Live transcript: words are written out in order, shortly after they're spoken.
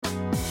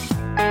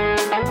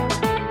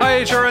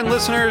HRN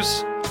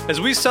listeners.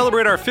 As we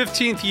celebrate our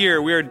 15th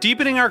year, we are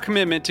deepening our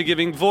commitment to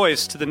giving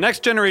voice to the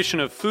next generation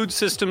of food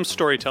systems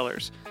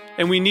storytellers,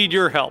 and we need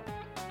your help.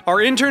 Our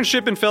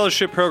internship and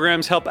fellowship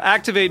programs help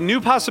activate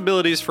new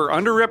possibilities for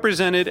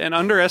underrepresented and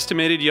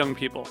underestimated young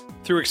people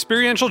through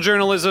experiential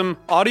journalism,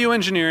 audio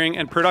engineering,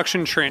 and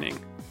production training.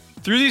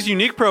 Through these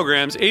unique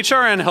programs,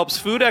 HRN helps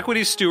food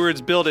equity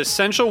stewards build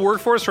essential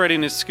workforce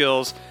readiness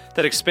skills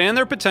that expand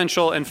their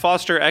potential and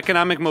foster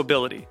economic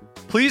mobility.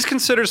 Please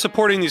consider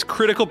supporting these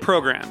critical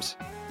programs.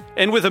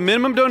 And with a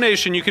minimum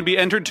donation, you can be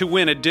entered to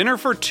win a dinner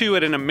for two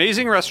at an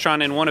amazing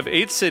restaurant in one of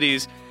 8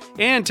 cities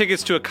and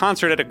tickets to a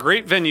concert at a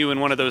great venue in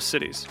one of those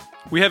cities.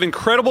 We have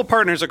incredible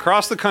partners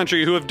across the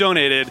country who have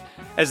donated,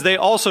 as they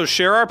also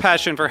share our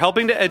passion for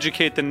helping to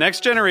educate the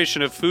next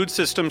generation of food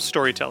systems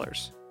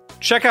storytellers.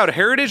 Check out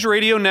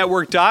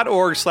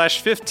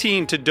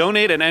heritageradionetwork.org/15 to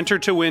donate and enter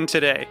to win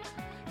today.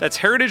 That's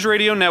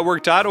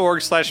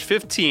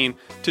heritageradionetwork.org/15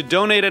 to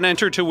donate and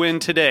enter to win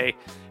today.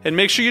 And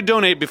make sure you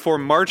donate before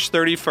March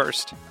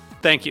 31st.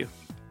 Thank you.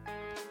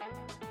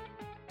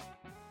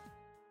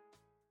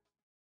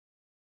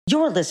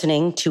 You're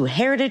listening to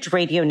Heritage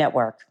Radio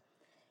Network.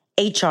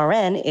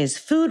 HRN is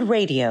food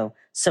radio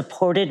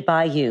supported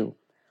by you.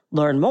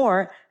 Learn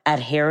more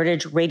at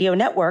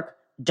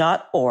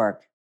heritageradionetwork.org.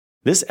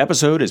 This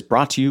episode is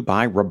brought to you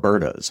by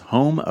Roberta's,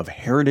 home of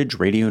Heritage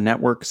Radio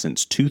Network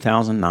since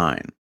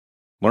 2009.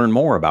 Learn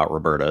more about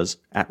Roberta's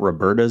at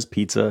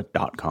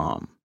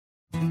robertaspizza.com.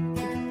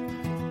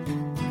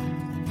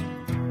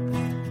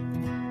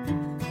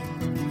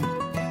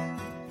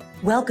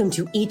 Welcome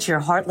to Eat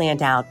Your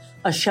Heartland Out,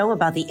 a show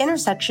about the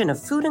intersection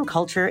of food and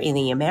culture in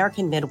the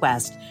American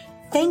Midwest.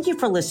 Thank you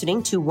for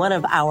listening to one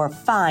of our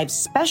 5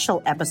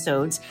 special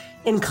episodes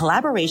in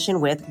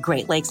collaboration with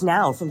Great Lakes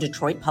Now from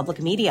Detroit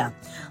Public Media.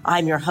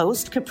 I'm your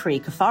host, Capri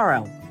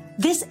Cafaro.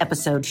 This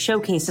episode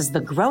showcases the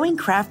growing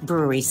craft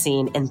brewery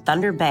scene in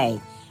Thunder Bay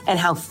and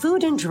how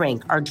food and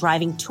drink are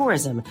driving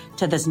tourism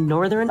to this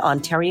northern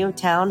Ontario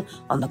town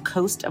on the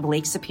coast of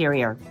Lake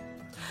Superior.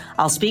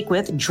 I'll speak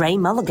with Dre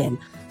Mulligan,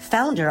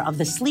 founder of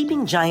the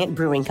Sleeping Giant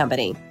Brewing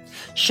Company.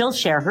 She'll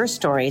share her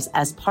stories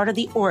as part of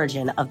the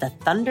origin of the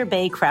Thunder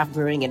Bay craft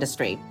brewing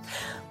industry.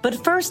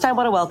 But first, I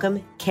want to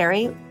welcome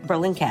Carrie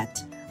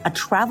Berlinquette, a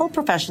travel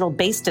professional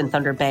based in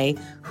Thunder Bay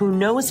who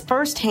knows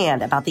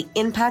firsthand about the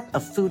impact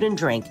of food and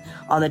drink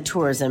on the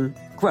tourism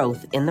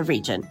growth in the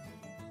region.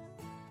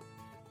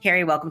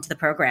 Carrie, welcome to the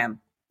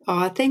program.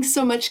 Thanks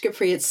so much,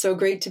 Capri. It's so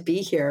great to be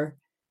here.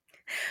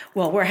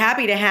 Well, we're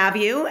happy to have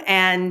you.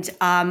 And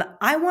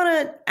I want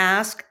to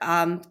ask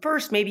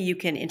first, maybe you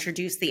can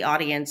introduce the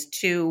audience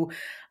to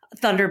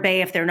Thunder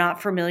Bay if they're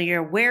not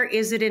familiar. Where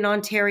is it in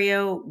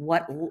Ontario?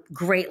 What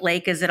Great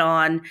Lake is it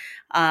on?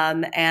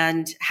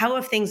 And how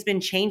have things been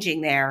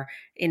changing there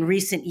in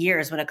recent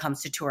years when it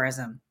comes to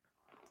tourism?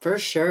 For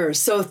sure.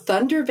 So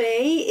Thunder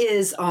Bay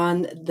is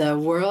on the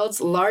world's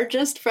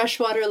largest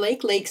freshwater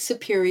lake, Lake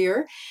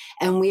Superior,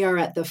 and we are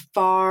at the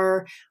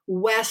far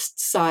west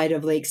side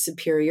of Lake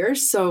Superior.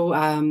 So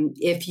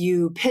if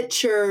you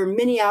picture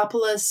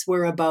Minneapolis,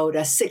 we're about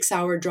a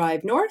 6-hour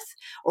drive north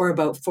or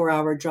about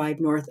 4-hour drive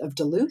north of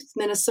Duluth,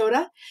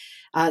 Minnesota.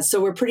 So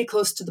we're pretty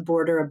close to the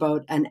border,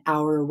 about an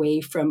hour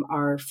away from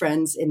our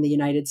friends in the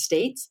United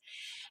States.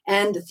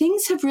 And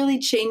things have really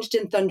changed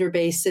in Thunder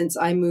Bay since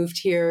I moved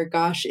here, in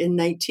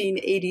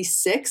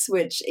 1986,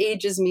 which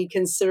ages me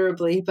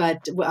considerably.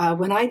 But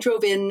when I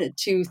drove in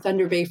to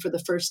Thunder Bay for the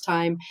first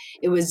time,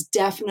 it was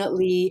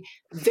definitely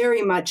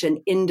very much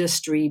an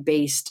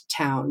industry-based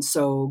town.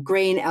 So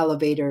grain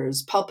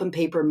elevators, pulp and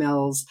paper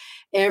mills,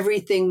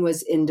 everything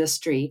was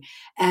industry.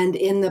 And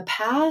in the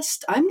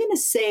past, I'm going to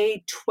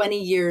say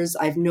 20 years,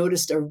 I've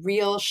noticed a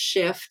real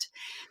shift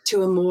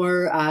to a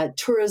more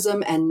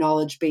tourism and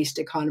knowledge-based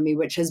economy,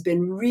 which has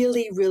been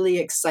really, really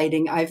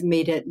exciting. I've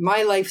made it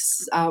my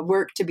life's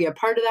work to be a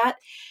part of that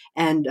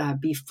and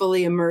be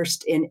fully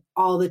immersed in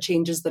all the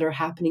changes that are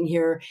happening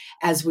here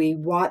as we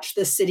watch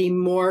the city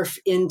morph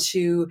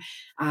into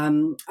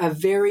a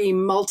very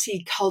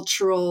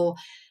multicultural,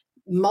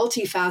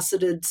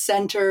 multifaceted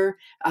center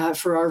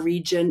for our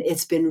region.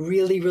 It's been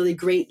really, really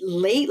great.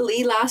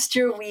 Lately, last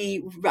year,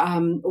 we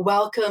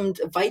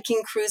welcomed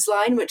Viking Cruise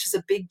Line, which is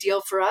a big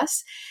deal for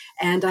us.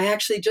 And I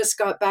actually just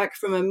got back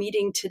from a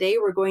meeting today.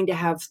 We're going to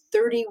have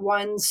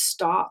 31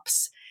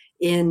 stops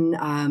in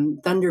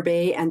Thunder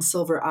Bay and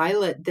Silver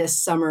Islet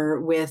this summer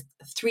with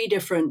 4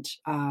 different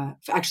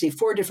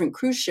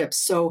cruise ships.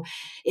 So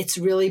it's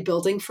really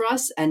building for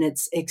us, and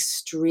it's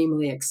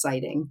extremely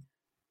exciting.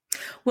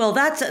 Well,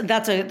 that's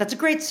a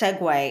great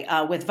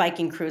segue with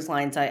Viking Cruise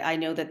Lines. I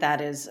know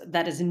that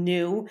is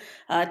new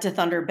to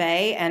Thunder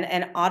Bay,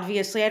 and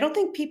obviously, I don't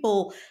think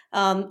people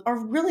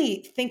are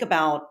really think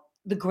about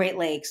the Great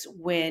Lakes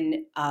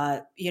when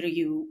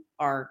you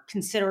are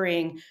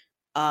considering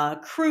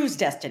cruise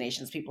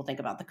destinations. People think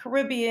about the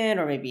Caribbean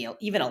or maybe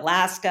even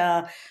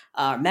Alaska,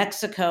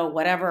 Mexico,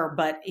 whatever.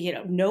 But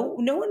no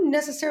one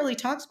necessarily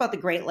talks about the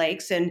Great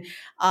Lakes, and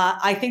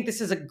I think this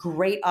is a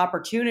great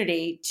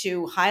opportunity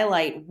to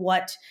highlight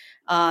what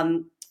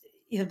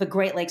the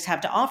Great Lakes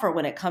have to offer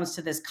when it comes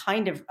to this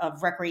kind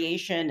of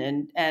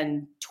recreation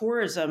and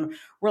tourism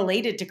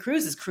related to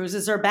cruises.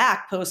 Cruises are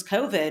back post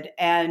COVID,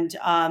 and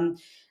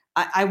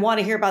I want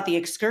to hear about the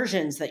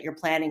excursions that you're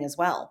planning as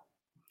well.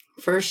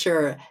 For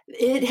sure.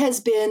 It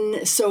has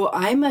been, so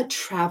I'm a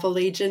travel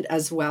agent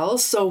as well.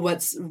 So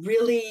what's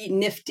really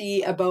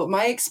nifty about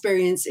my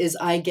experience is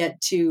I get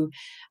to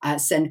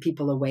send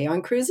people away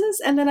on cruises,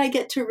 and then I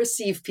get to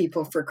receive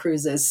people for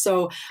cruises.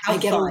 So How I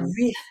get fun.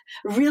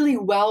 a really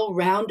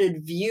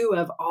well-rounded view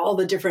of all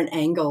the different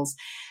angles.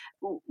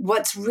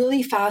 What's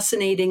really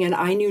fascinating, and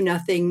I knew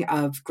nothing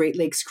of Great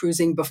Lakes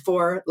cruising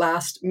before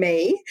last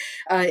May,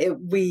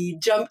 we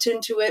jumped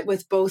into it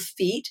with both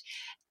feet.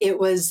 It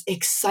was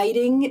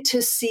exciting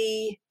to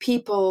see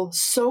people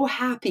so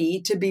happy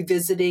to be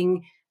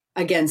visiting,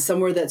 again,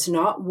 somewhere that's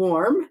not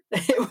warm.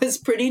 It was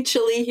pretty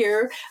chilly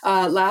here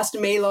last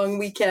May long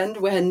weekend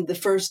when the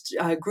first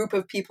group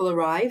of people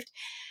arrived.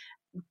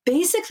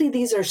 Basically,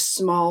 these are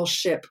small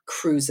ship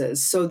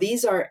cruises. So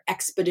these are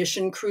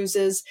expedition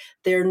cruises.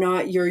 They're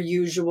not your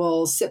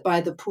usual sit by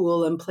the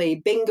pool and play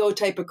bingo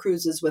type of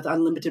cruises with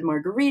unlimited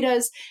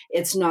margaritas.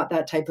 It's not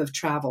that type of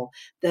travel.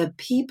 The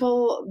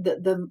people,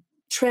 the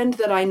trend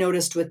that I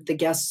noticed with the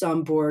guests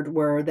on board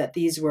were that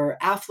these were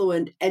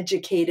affluent,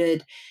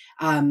 educated,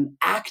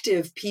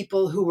 active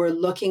people who were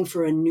looking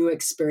for a new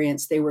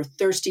experience. They were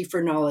thirsty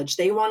for knowledge.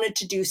 They wanted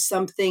to do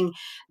something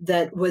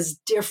that was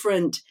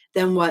different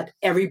than what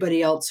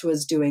everybody else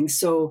was doing.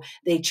 So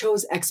they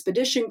chose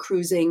expedition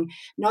cruising,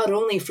 not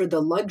only for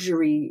the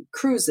luxury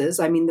cruises.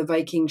 I mean, the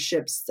Viking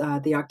ships,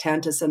 the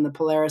Octantis and the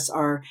Polaris,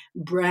 are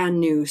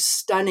brand new,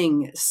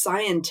 stunning,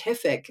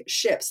 scientific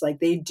ships. Like,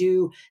 they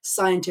do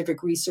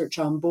scientific research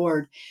on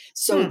board.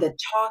 So the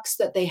talks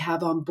that they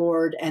have on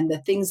board and the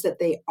things that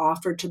they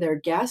offer to their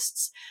guests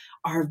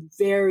are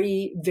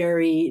very,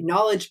 very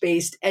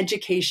knowledge-based,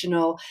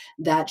 educational.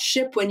 That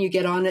ship, when you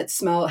get on it,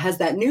 has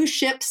that new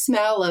ship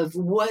smell of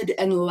wood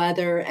and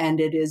leather, and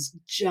it is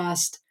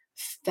just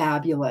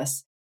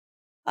fabulous.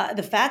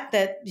 The fact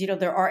that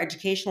there are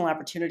educational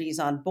opportunities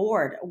on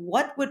board.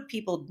 What would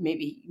people,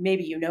 maybe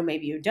maybe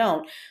you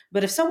don't,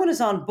 but if someone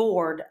is on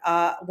board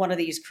one of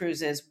these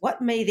cruises,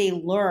 what may they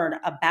learn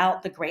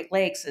about the Great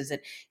Lakes? Is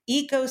it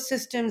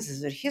ecosystems?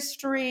 Is it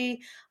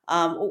history?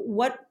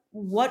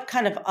 What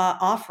kind of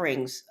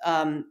offerings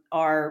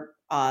are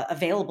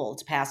available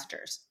to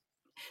passengers?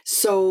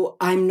 So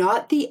I'm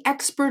not the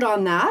expert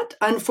on that,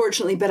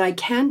 unfortunately, but I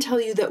can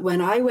tell you that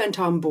when I went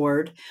on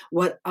board,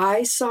 what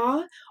I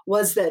saw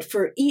was that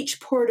for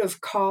each port of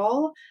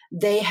call,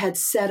 they had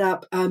set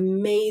up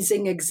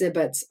amazing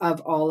exhibits of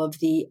all of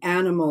the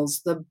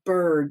animals, the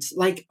birds.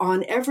 Like,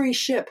 on every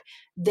ship,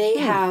 they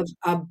have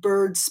a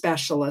bird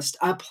specialist,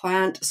 a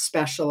plant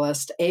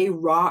specialist, a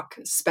rock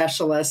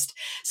specialist.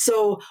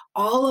 So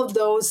all of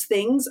those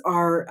things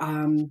are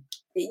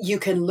you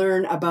can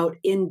learn about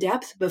in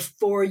depth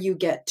before you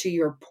get to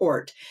your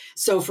port.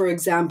 So, for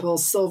example,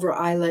 Silver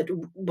Islet,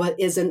 what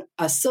is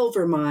a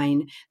silver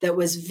mine that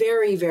was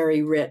very,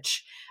 very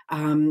rich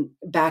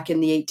back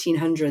in the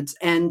 1800s.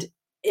 And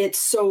it's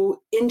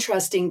so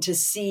interesting to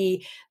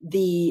see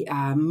the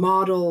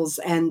models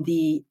and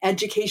the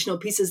educational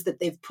pieces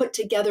that they've put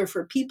together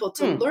for people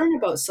to learn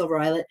about Silver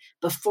Islet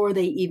before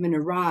they even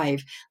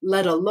arrive,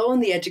 let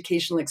alone the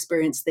educational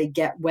experience they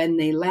get when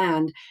they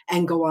land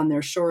and go on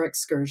their shore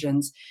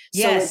excursions.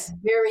 Yes. So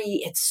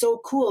it's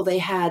so cool. They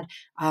had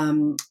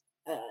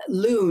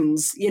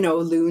loons,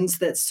 loons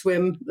that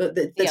swim,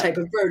 the type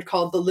of bird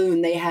called the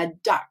loon. They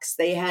had ducks,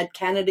 they had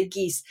Canada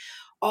geese,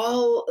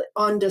 all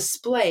on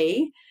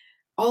display,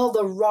 all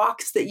the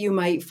rocks that you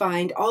might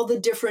find, all the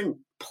different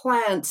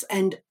plants.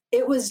 And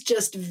it was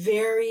just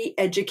very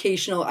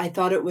educational. I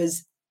thought it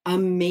was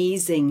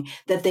amazing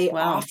that they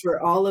offer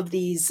all of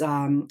these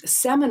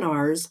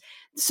seminars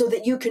so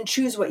that you can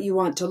choose what you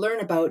want to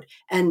learn about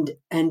and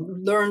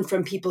learn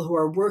from people who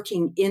are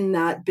working in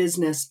that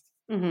business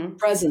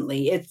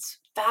presently. It's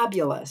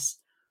fabulous.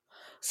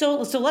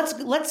 So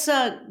let's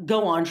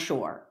go on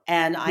shore,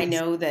 and I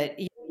know that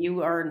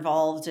you are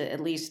involved at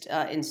least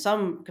in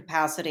some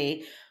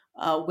capacity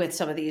with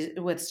some of these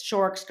with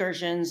shore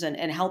excursions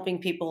and helping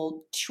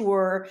people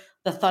tour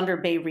the Thunder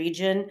Bay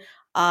region.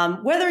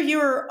 Whether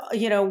you're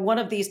one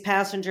of these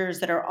passengers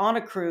that are on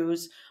a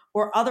cruise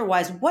or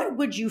otherwise, what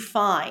would you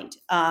find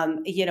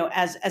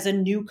as a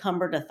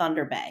newcomer to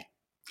Thunder Bay?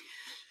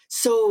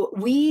 So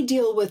we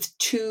deal with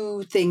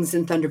two things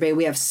in Thunder Bay.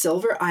 We have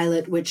Silver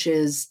Islet, which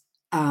is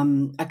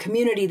a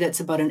community that's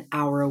about an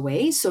hour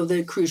away. So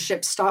the cruise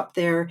ships stop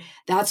there.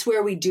 That's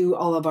where we do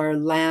all of our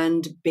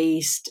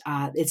land-based,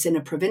 it's in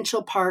a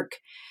provincial park.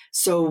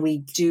 So we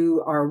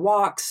do our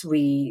walks,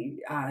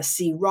 we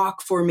see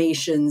rock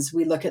formations,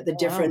 we look at the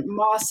different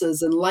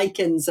mosses and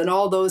lichens and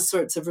all those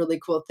sorts of really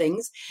cool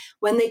things.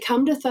 When they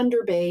come to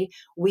Thunder Bay,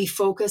 we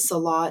focus a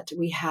lot.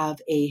 We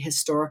have a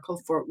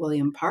historical Fort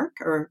William Park,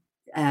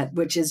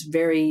 which is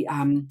very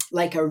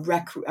like a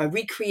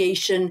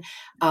recreation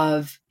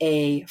of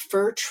a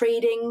fur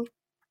trading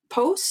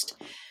post.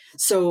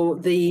 So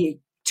the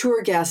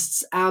tour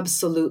guests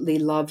absolutely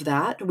love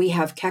that. We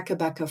have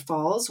Kekabeka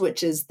Falls,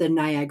 which is the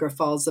Niagara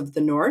Falls of the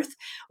North,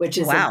 which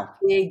is a Wow.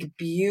 big,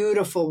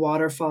 beautiful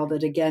waterfall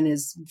that, again,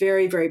 is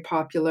very, very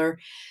popular.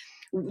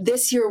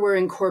 This year, we're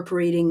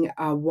incorporating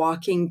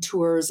walking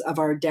tours of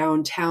our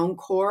downtown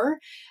core,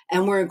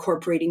 and we're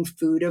incorporating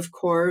food, of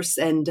course,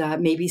 and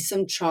maybe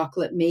some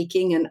chocolate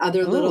making and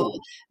other little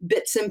Ooh.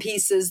 bits and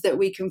pieces that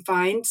we can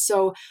find.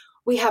 So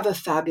we have a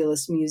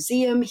fabulous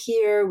museum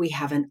here. We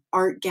have an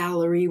art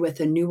gallery with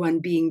a new one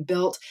being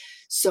built.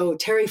 So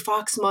Terry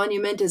Fox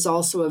Monument is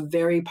also a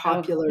very Oh,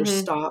 popular mhm.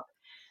 stop.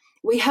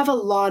 We have a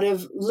lot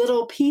of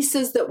little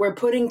pieces that we're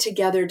putting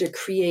together to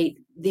create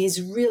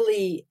these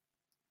really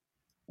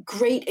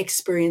great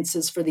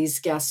experiences for these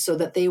guests so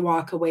that they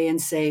walk away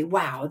and say,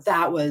 wow,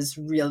 that was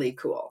really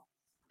cool.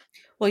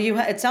 Well,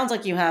 it sounds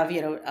like you have,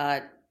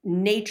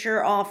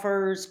 nature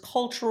offers,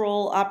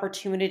 cultural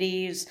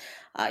opportunities,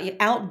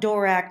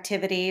 outdoor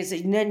activities,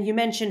 and then you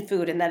mentioned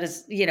food, and that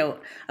is,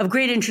 of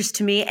great interest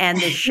to me and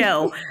this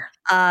show.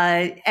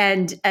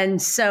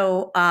 And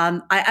so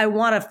I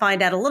want to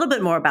find out a little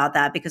bit more about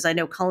that because I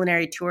know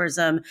culinary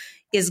tourism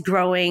is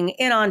growing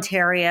in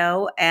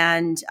Ontario,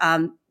 and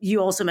you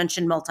also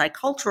mentioned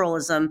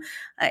multiculturalism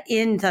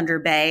in Thunder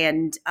Bay,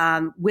 and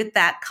with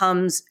that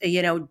comes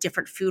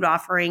different food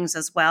offerings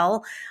as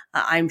well.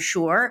 I'm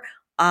sure.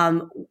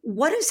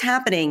 What is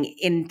happening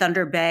in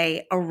Thunder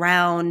Bay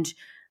around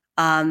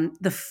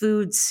the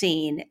food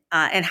scene,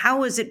 and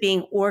how is it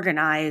being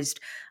organized?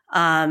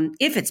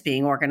 If it's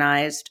being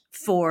organized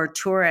for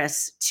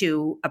tourists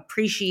to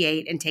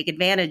appreciate and take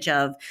advantage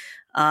of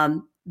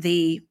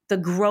the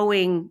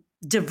growing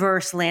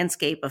diverse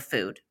landscape of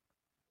food.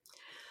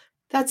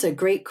 That's a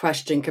great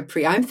question,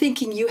 Capri. I'm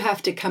thinking you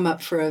have to come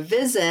up for a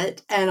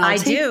visit and I'll I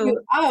take you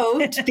do.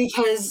 out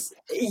because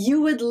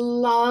you would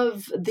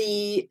love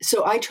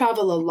so I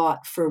travel a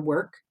lot for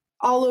work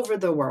all over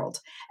the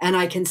world. And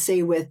I can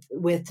say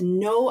with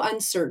no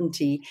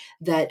uncertainty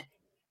that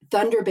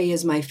Thunder Bay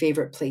is my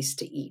favorite place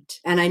to eat.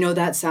 And I know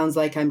that sounds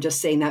like I'm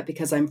just saying that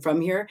because I'm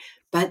from here,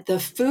 but the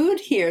food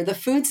here, the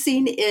food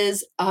scene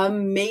is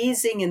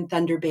amazing in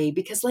Thunder Bay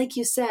because, like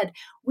you said,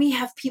 we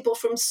have people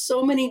from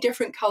so many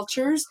different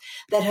cultures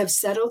that have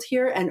settled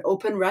here and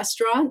open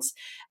restaurants.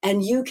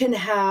 And you can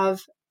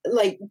have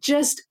like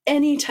just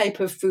any type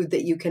of food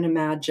that you can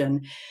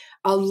imagine.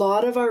 A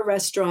lot of our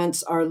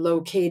restaurants are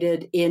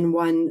located in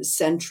one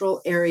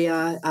central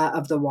area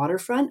of the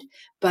waterfront,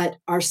 but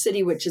our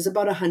city, which is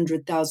about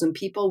 100,000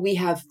 people, we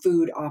have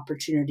food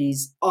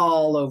opportunities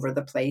all over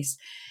the place.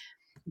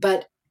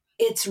 But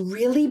it's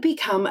really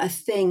become a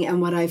thing.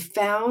 And what I've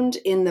found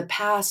in the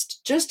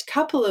past, just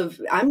couple of,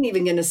 I'm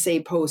even going to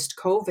say post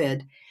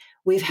COVID,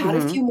 we've had a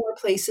Hmm. few more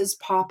places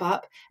pop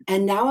up.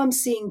 And now I'm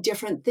seeing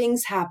different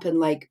things happen,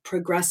 like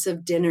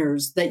progressive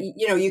dinners that,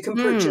 you can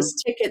purchase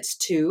tickets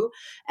to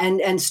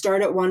and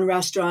start at one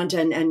restaurant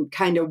and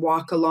kind of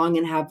walk along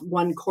and have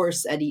one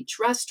course at each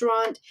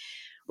restaurant.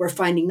 We're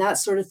finding that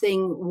sort of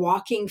thing.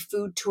 Walking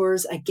food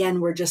tours.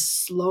 Again, we're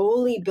just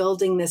slowly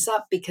building this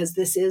up because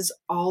this is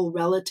all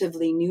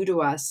relatively new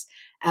to us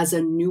as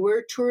a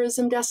newer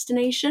tourism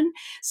destination.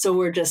 So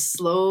we're just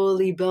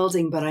slowly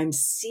building, but I'm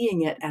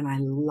seeing it and I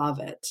love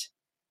it.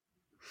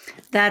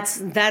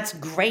 That's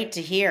great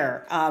to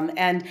hear.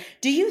 And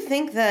do you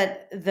think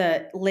that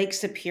the Lake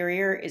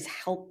Superior it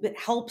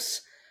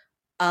helps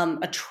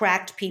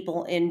attract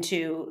people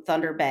into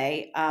Thunder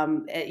Bay,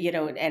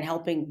 and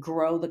helping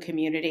grow the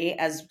community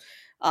as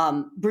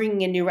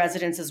bringing in new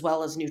residents as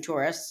well as new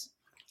tourists?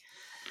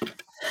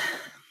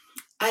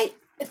 I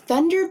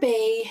Thunder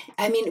Bay,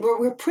 I mean,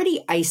 we're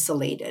pretty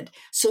isolated.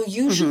 So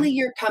usually Hmm.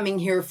 you're coming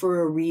here for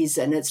a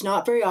reason. It's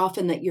not very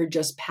often that you're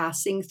just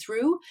passing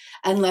through,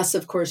 unless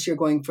of course you're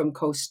going from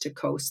coast to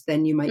coast,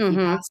 then you might be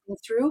Hmm. passing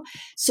through.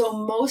 So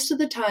most of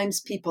the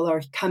times people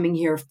are coming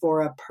here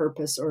for a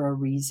purpose or a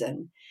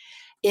reason.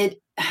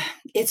 It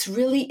it's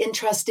really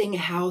interesting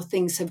how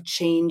things have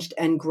changed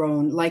and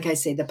grown. Like I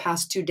say, the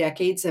past 2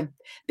 decades have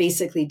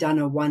basically done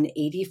a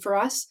 180 for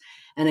us.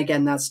 And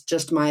again, that's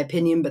just my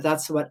opinion, but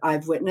that's what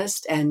I've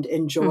witnessed and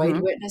enjoyed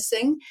Hmm.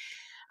 witnessing.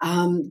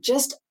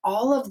 Just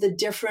all of the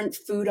different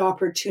food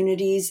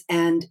opportunities,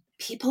 and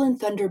people in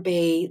Thunder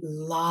Bay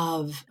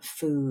love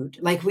food.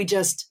 Like we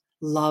just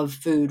love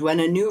food. When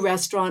a new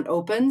restaurant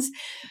opens,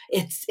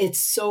 it's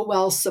so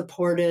well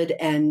supported,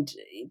 and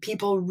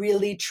people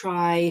really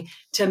try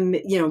to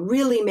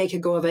really make a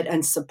go of it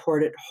and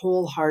support it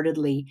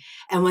wholeheartedly.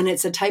 And when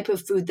it's a type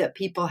of food that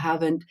people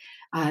haven't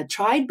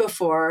tried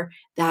before,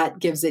 that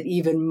gives it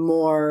even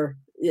more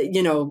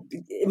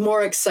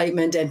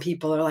excitement, and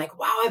people are like,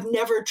 wow, I've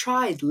never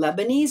tried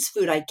Lebanese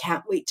food. I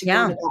can't wait to go to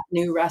Yeah. that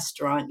new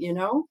restaurant.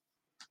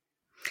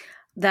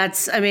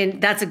 That's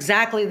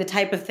exactly the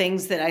type of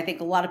things that I think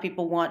a lot of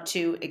people want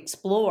to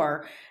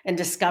explore and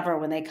discover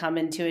when they come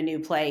into a new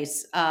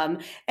place.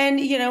 And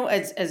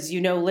as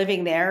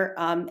living there,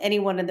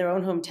 anyone in their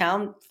own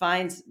hometown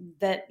finds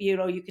that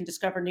you can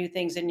discover new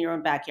things in your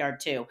own backyard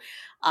too.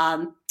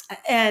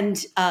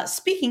 And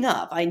speaking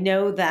of, I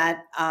know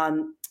that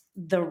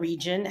the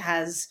region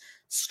has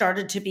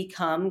started to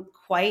become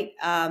quite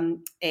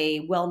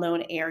a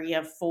well-known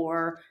area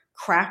for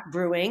craft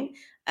brewing,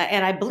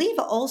 and I believe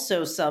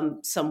also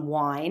some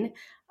wine.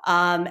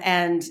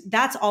 And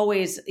that's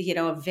always,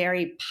 a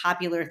very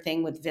popular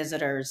thing with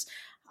visitors.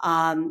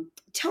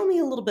 Tell me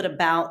a little bit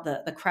about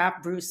the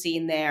craft brew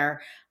scene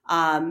there,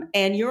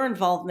 and your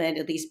involvement,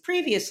 at least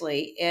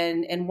previously,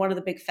 in one of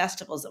the big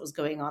festivals that was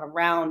going on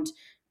around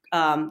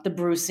the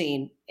brew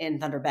scene in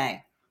Thunder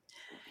Bay.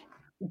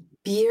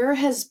 Beer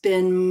has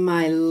been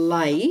my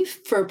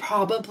life for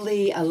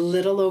probably a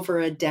little over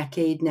a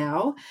decade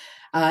now.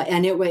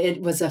 And it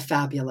was a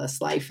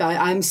fabulous life.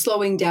 I'm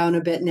slowing down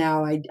a bit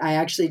now. I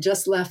actually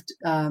just left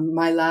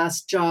my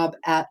last job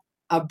at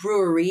a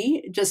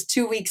brewery just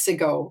 2 weeks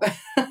ago.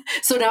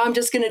 So now I'm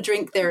just going to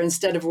drink there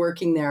instead of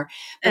working there.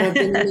 But I've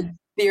been in the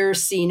beer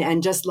scene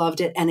and just loved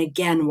it. And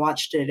again,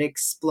 watched it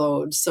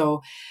explode.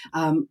 So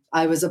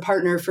I was a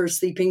partner for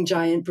Sleeping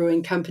Giant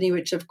Brewing Company,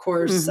 which of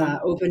course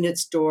opened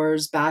its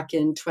doors back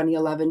in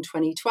 2011,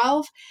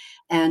 2012.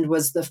 And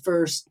was the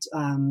first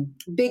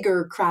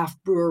bigger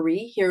craft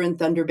brewery here in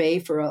Thunder Bay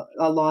for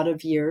a lot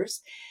of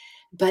years.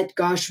 But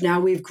gosh, now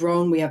we've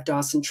grown. We have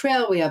Dawson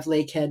Trail, we have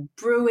Lakehead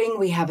Brewing,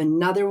 we have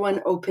another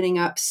one opening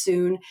up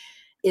soon.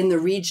 In the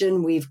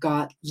region, we've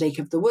got Lake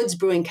of the Woods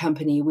Brewing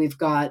Company. We've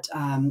got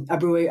a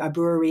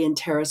brewery in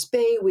Terrace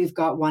Bay. We've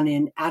got one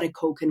in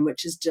Quetico,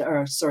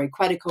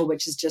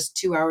 which is just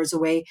 2 hours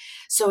away.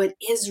 So it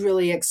is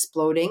really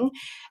exploding.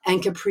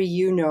 And Capri,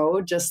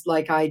 just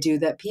like I do,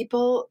 that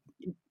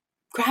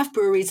craft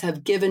breweries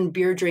have given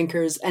beer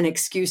drinkers an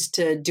excuse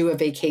to do a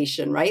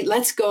vacation, right?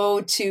 Let's go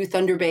to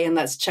Thunder Bay and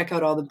let's check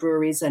out all the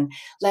breweries and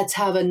let's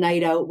have a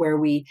night out where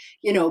we,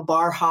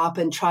 bar hop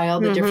and try all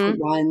the different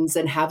ones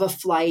and have a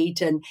flight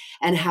and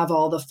have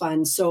all the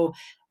fun. So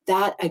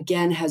that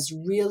again has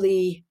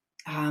really,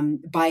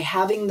 by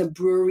having the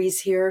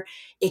breweries here,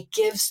 it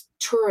gives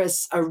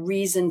tourists a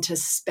reason to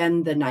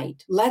spend the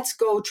night. Let's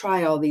go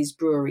try all these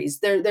breweries.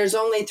 There's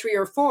only 3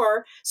 or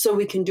 4, so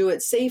we can do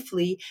it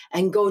safely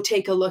and go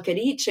take a look at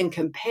each and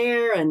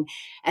compare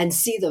and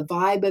see the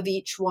vibe of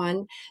each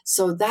one.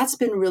 So that's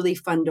been really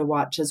fun to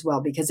watch as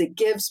well, because it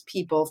gives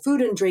people food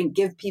and drink,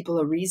 give people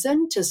a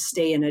reason to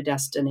stay in a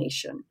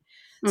destination.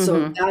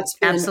 So that's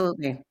been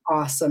absolutely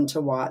awesome to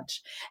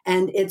watch.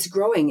 And it's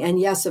growing. And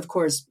yes, of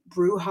course,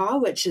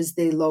 Brewha, which is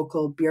the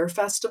local beer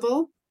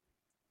festival.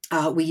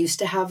 We used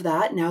to have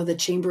that. Now the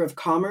Chamber of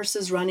Commerce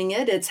is running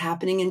it. It's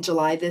happening in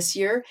July this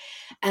year.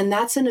 And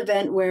that's an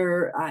event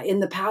where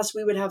in the past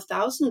we would have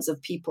thousands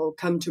of people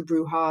come to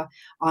Brewha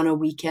on a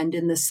weekend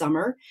in the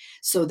summer.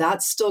 So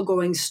that's still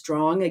going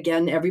strong.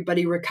 Again,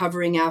 everybody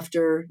recovering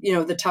after,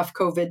 the tough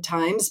COVID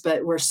times,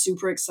 but we're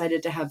super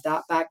excited to have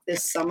that back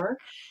this summer.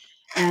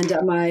 And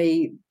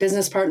my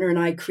business partner and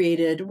I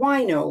created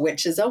Wino,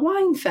 which is a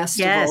wine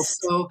festival. Yes.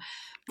 So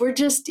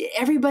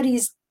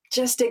everybody's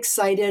just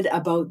excited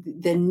about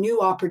the new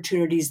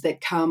opportunities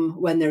that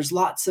come when there's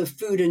lots of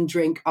food and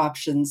drink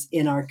options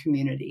in our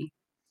community.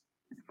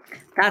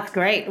 That's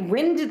great.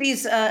 When do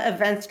these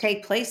events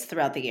take place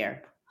throughout the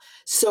year?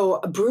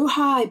 So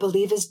Brewha, I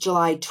believe, is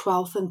July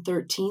 12th and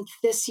 13th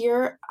this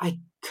year. I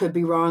could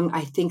be wrong.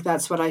 I think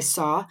that's what I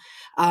saw.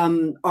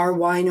 Our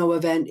Wino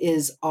event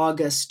is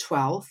August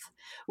 12th.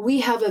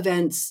 We have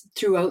events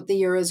throughout the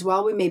year as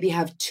well. We maybe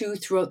have 2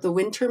 throughout the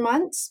winter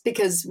months,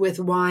 because with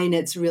wine,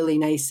 it's really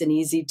nice and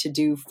easy to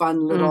do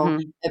fun little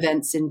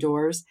events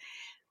indoors.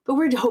 But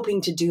we're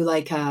hoping to do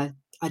like a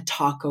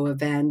taco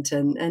event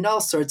and all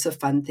sorts of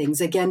fun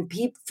things. Again,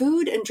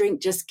 food and drink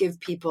just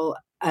give people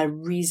a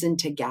reason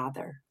to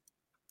gather.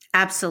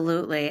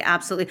 Absolutely.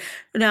 Absolutely.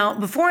 Now,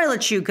 before I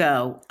let you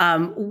go,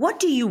 what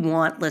do you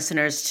want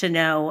listeners to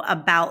know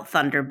about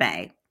Thunder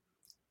Bay?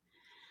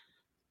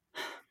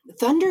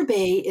 Thunder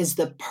Bay is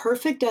the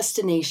perfect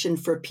destination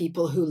for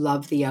people who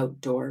love the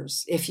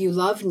outdoors. If you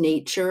love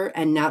nature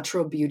and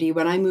natural beauty,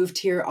 when I moved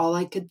here, all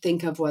I could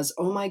think of was,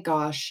 oh my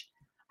gosh,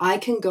 I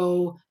can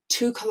go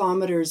 2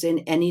 kilometers in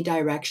any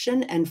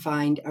direction and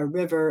find a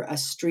river, a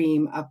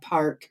stream, a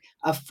park,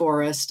 a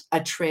forest, a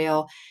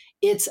trail.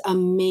 It's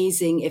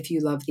amazing if you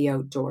love the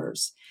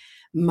outdoors.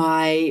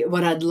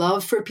 What I'd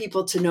love for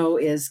people to know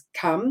is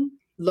come,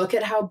 look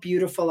at how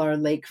beautiful our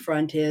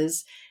lakefront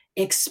is.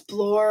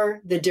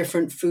 Explore the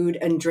different food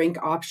and drink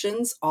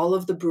options. All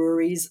of the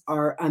breweries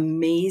are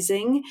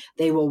amazing.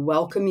 They will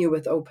welcome you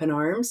with open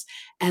arms.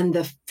 And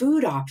the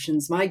food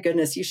options, my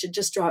goodness, you should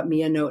just drop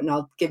me a note and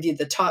I'll give you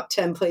the top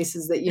 10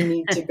 places that you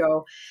need to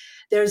go.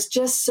 There's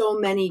just so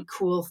many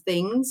cool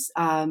things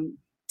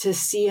to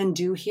see and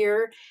do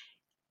here.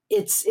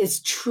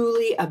 It's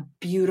truly a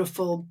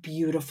beautiful,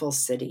 beautiful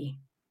city.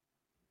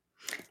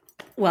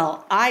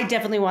 Well, I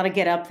definitely want to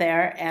get up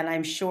there, and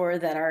I'm sure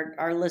that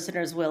our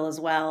listeners will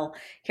as well.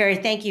 Carrie,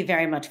 thank you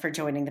very much for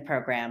joining the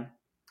program.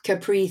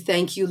 Capri,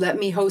 thank you. Let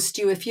me host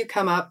you if you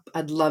come up.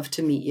 I'd love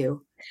to meet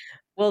you.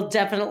 We'll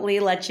definitely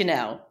let you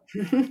know.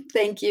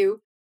 Thank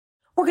you.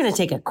 We're going to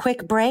take a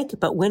quick break,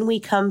 but when we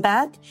come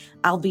back,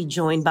 I'll be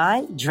joined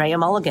by Drea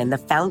Mulligan, the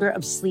founder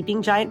of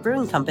Sleeping Giant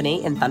Brewing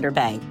Company in Thunder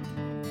Bay.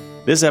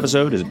 This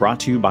episode is brought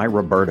to you by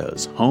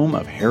Roberta's, home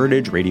of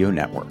Heritage Radio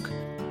Network.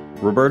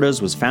 Roberta's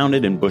was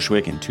founded in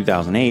Bushwick in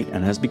 2008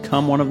 and has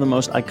become one of the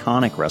most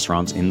iconic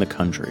restaurants in the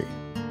country.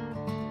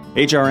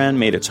 HRN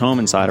made its home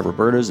inside of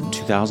Roberta's in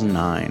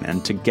 2009,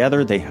 and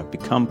together they have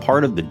become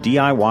part of the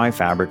DIY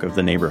fabric of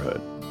the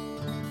neighborhood.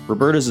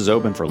 Roberta's is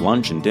open for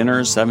lunch and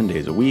dinners 7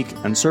 days a week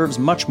and serves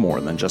much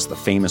more than just the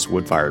famous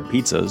wood-fired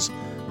pizzas.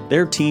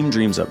 Their team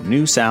dreams up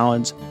new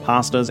salads,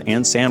 pastas,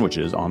 and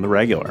sandwiches on the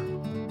regular.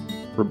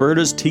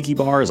 Roberta's Tiki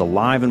Bar is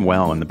alive and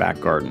well in the back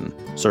garden,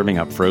 serving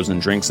up frozen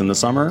drinks in the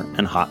summer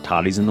and hot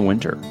toddies in the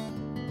winter.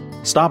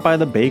 Stop by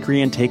the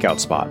bakery and takeout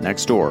spot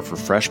next door for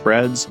fresh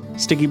breads,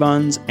 sticky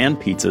buns, and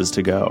pizzas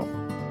to go.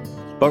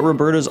 But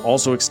Roberta's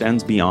also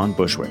extends beyond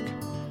Bushwick,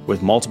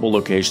 with multiple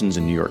locations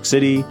in New York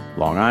City,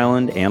 Long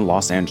Island, and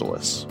Los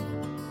Angeles.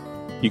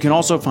 You can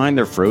also find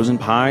their frozen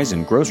pies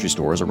in grocery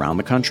stores around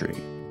the country.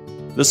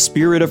 The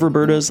spirit of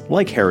Roberta's,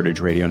 like Heritage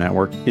Radio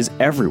Network, is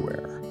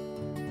everywhere.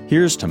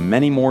 Here's to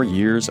many more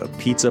years of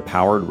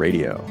pizza-powered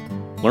radio.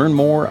 Learn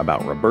more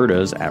about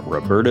Roberta's at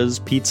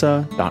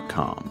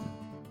robertaspizza.com.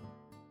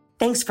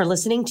 Thanks for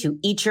listening to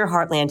Eat Your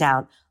Heartland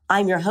Out.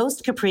 I'm your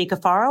host, Capri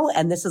Cafaro,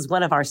 and this is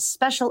one of our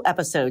special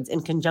episodes in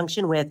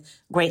conjunction with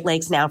Great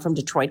Lakes Now from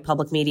Detroit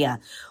Public Media.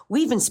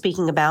 We've been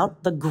speaking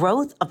about the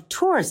growth of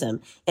tourism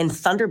in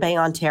Thunder Bay,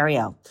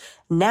 Ontario.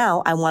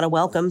 Now I want to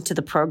welcome to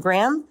the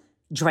program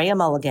Drea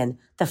Mulligan,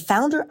 the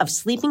founder of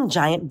Sleeping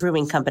Giant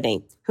Brewing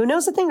Company, who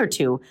knows a thing or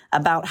two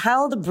about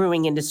how the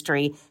brewing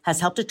industry has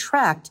helped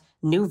attract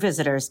new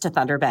visitors to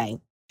Thunder Bay.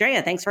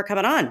 Drea, thanks for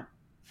coming on.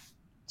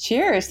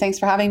 Cheers. Thanks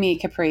for having me,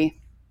 Capri.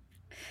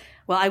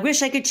 Well, I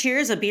wish I could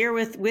cheers a beer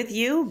with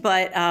you,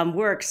 but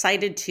we're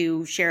excited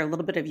to share a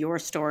little bit of your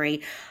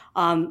story.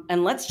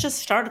 And let's just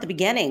start at the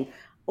beginning.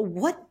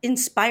 What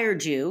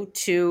inspired you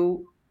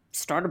to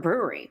start a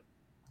brewery?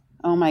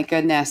 Oh my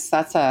goodness,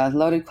 that's a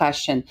loaded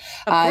question.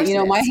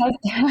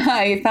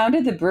 I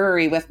founded the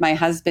brewery with my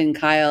husband,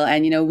 Kyle,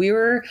 and we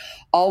were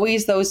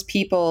always those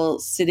people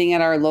sitting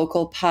at our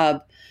local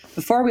pub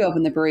before we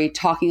opened the brewery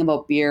talking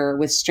about beer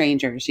with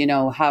strangers,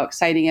 how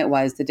exciting it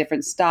was, the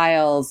different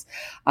styles,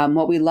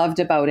 what we loved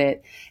about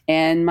it.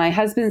 And my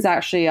husband's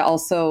actually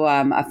also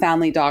a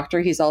family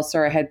doctor. He's also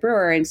our head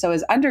brewer. And so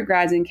his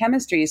undergrad's in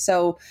chemistry.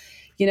 So,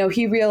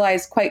 he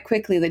realized quite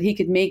quickly that he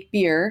could make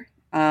beer,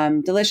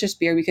 delicious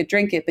beer. We could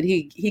drink it, but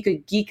he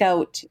could geek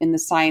out in the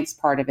science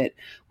part of it,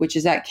 which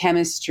is that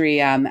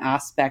chemistry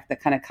aspect that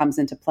kind of comes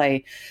into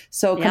play.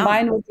 So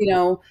combined with,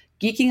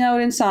 geeking out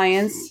in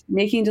science,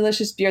 making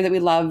delicious beer that we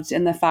loved,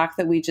 and the fact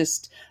that we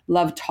just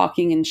loved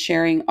talking and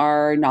sharing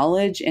our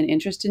knowledge and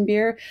interest in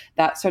beer,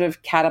 that sort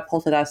of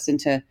catapulted us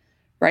into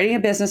writing a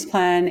business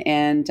plan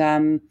and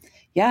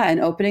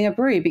opening a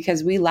brewery,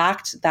 because we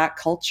lacked that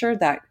culture,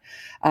 that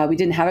we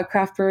didn't have a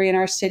craft brewery in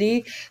our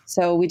city.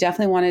 So we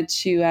definitely wanted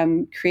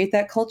to create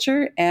that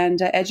culture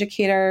and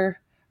educate our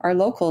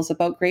locals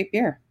about great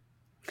beer.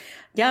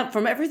 Yeah,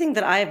 from everything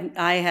that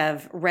I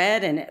have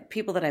read and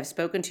people that I've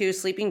spoken to,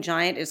 Sleeping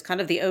Giant is kind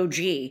of the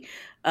OG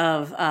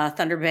of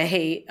Thunder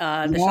Bay,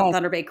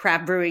 Thunder Bay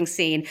craft brewing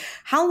scene.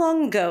 How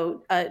long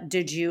ago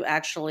did you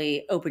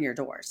actually open your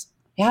doors?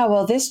 Yeah,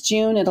 well, this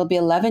June, it'll be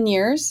 11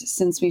 years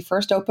since we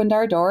first opened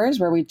our doors,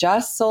 where we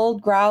just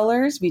sold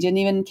growlers. We didn't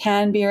even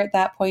can beer at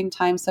that point in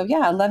time. So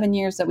 11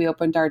 years that we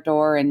opened our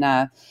door and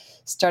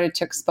started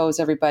to expose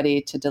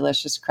everybody to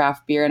delicious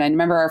craft beer. And I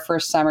remember our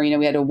first summer,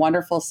 we had a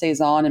wonderful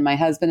Saison, and my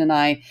husband and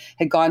I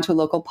had gone to a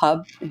local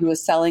pub who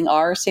was selling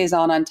our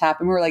Saison on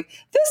tap. And we were like,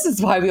 this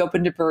is why we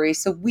opened a brewery,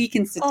 so we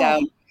can sit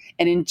down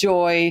and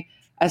enjoy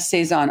a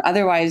Saison.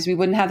 Otherwise, we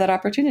wouldn't have that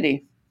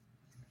opportunity.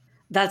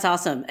 That's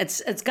awesome.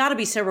 It's got to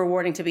be so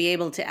rewarding to be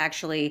able to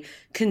actually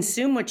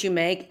consume what you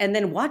make and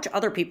then watch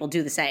other people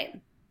do the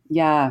same.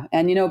 Yeah.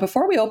 And,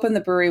 before we opened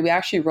the brewery, we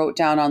actually wrote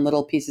down on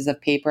little pieces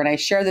of paper, and I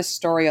share this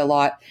story a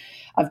lot,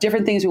 of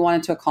different things we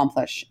wanted to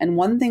accomplish. And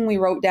one thing we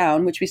wrote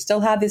down, which we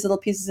still have these little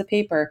pieces of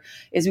paper,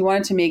 is we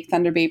wanted to make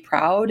Thunder Bay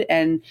proud.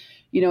 And,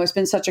 it's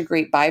been such a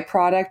great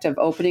byproduct of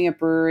opening a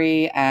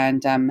brewery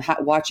and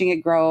watching it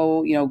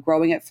grow,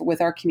 growing it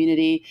with our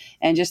community,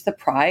 and just the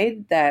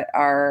pride that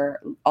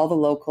all the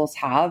locals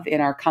have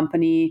in our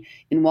company,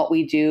 in what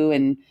we do,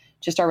 and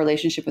just our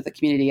relationship with the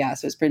community. Yeah,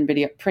 so it's been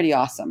pretty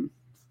awesome.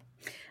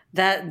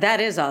 That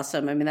is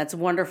awesome. I mean, that's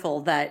wonderful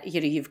that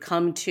you've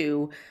come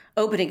to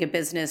opening a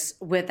business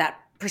with that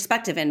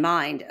perspective in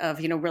mind of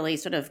really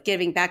sort of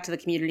giving back to the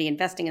community,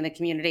 investing in the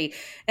community,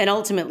 and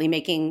ultimately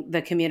making the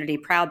community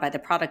proud by the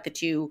product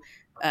that you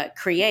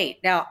create.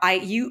 Now,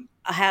 you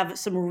have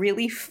some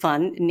really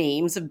fun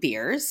names of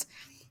beers,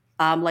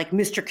 like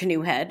Mr.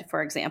 Canoehead,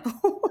 for example,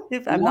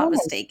 if I'm not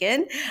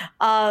mistaken.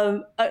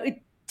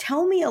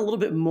 Tell me a little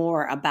bit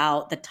more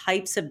about the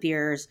types of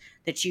beers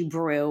that you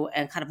brew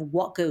and kind of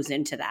what goes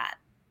into that.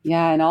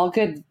 Yeah, and all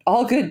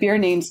good beer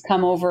names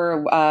come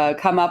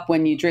up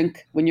when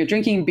you're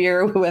drinking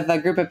beer with a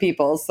group of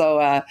people.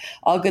 So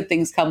all good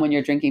things come when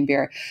you're drinking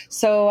beer.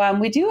 So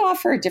we do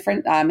offer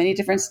many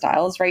different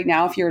styles right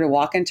now. If you were to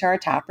walk into our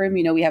tap room,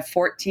 we have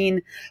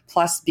 14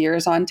 plus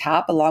beers on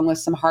tap, along with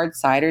some hard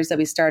ciders that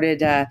we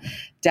started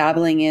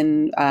dabbling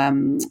in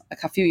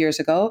a few years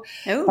ago.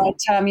 Ooh. But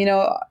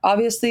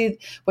obviously,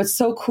 what's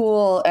so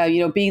cool,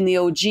 being the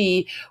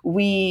OG,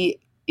 we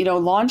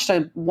launched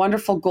a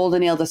wonderful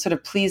golden ale to sort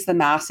of please the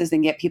masses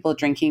and get people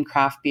drinking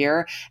craft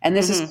beer. And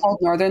this is called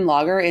Northern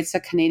Lager. It's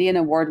a Canadian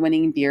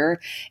award-winning beer,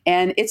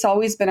 and it's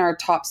always been our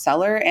top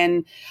seller.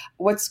 And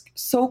what's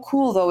so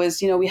cool, though,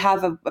 is, we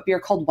have a beer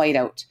called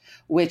Whiteout,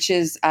 which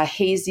is a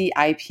hazy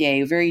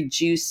IPA, very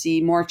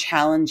juicy, more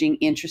challenging,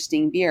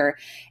 interesting beer.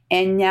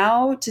 And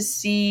now to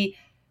see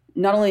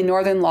not only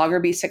Northern Lager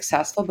be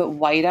successful, but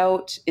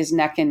Whiteout is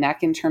neck and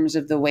neck in terms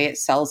of the way it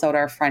sells out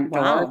our front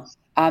door. Wow.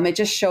 It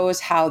just shows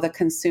how the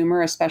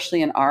consumer,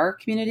 especially in our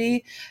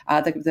community,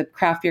 the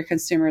craft beer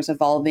consumer is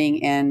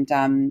evolving and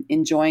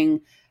enjoying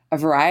a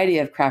variety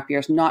of craft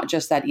beers, not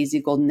just that easy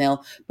golden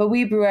ale, but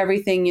we brew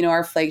everything.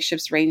 Our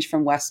flagships range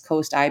from West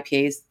Coast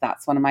IPAs.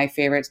 That's one of my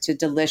favorites, to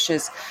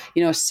delicious,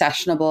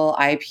 sessionable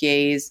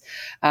IPAs.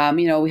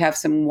 We have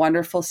some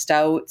wonderful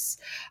stouts,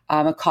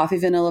 a coffee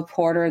vanilla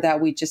porter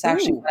that we just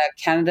actually got a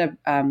Canada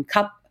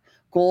Cup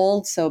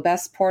Gold, so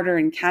best porter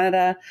in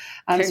Canada.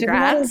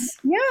 Congrats.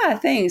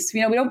 Thanks.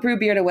 We don't brew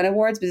beer to win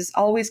awards, but it's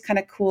always kind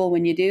of cool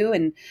when you do,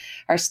 and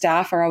our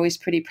staff are always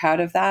pretty proud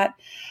of that.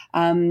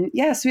 So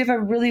we have a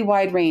really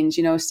wide range,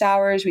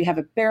 sours. We have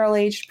a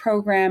barrel-aged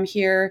program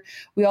here.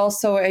 We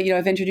also,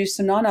 have introduced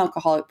some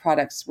non-alcoholic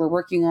products. We're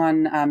working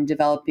on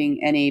developing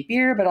NA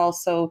beer, but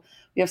also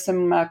we have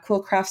some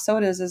cool craft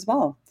sodas as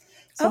well.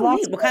 So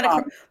neat.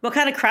 What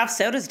kind of craft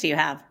sodas do you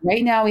have?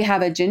 Right now we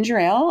have a ginger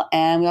ale,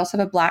 and we also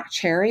have a black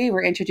cherry.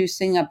 We're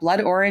introducing a blood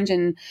orange,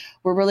 and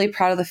we're really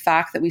proud of the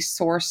fact that we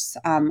source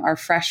our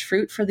fresh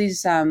fruit for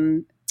these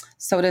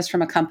sodas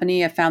from a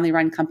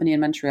family-run company in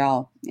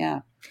Montreal.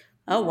 Yeah.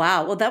 Oh,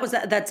 wow. Well,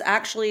 that's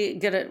actually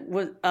going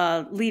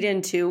to lead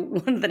into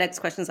one of the next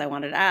questions I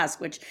wanted to ask,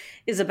 which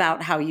is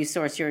about how you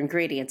source your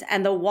ingredients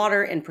and the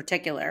water in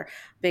particular,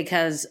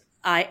 because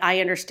I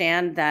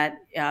understand that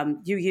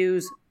you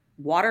use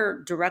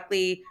water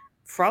directly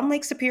from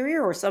Lake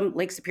Superior, or some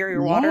Lake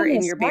Superior water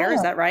in your beer.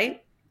 Is that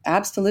right?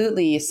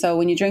 Absolutely. So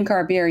when you drink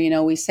our beer,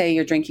 we say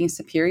you're drinking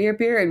Superior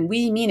beer, and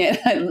we mean it.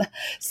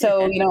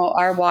 So,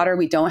 our water,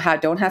 we don't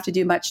have to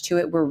do much to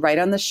it. We're right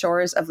on the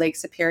shores of Lake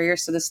Superior.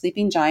 So the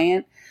Sleeping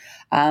Giant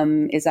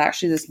is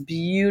actually this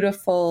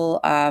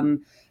beautiful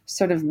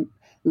sort of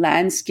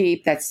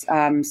landscape that's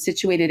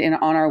situated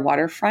on our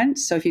waterfront.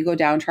 So if you go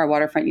down to our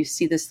waterfront, you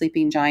see the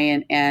Sleeping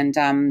Giant,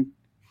 and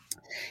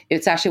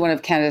it's actually one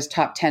of Canada's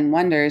top 10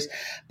 wonders.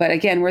 But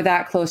again, we're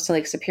that close to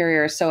Lake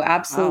Superior. So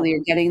absolutely,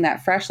 You're getting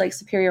that fresh Lake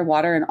Superior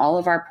water in all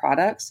of our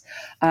products.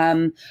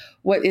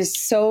 What is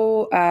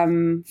so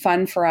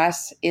fun for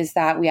us is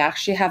that we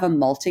actually have a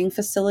malting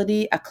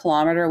facility a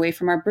kilometer away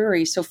from our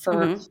brewery. So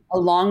for a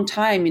long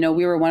time,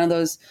 we were one of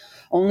those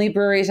only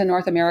breweries in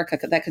North America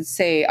that could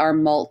say our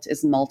malt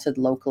is malted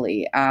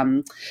locally.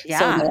 So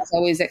that's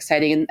always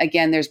exciting. And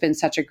again, there's been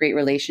such a great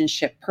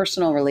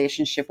personal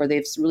relationship, where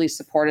they've really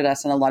supported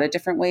us in a lot of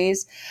different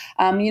ways.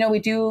 We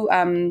do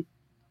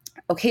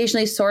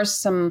occasionally source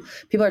some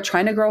people are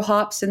trying to grow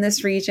hops in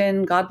this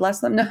region. God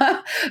bless them.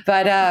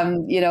 But,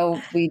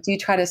 we do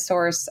try to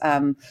source,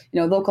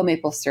 local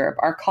maple syrup.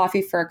 Our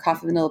coffee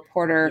vanilla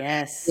porter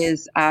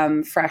is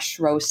fresh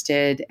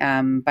roasted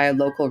by a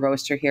local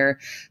roaster here.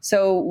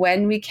 So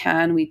when we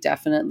can, we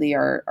definitely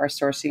are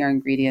sourcing our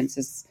ingredients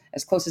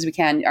as close as we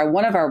can.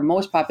 One of our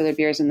most popular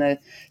beers in the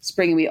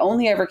spring, we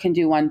only ever can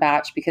do one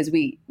batch because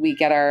we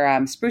get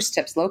our spruce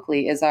tips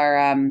locally, is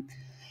our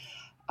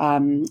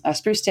a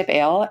spruce tip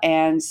ale.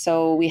 And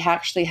so we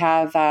actually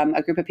have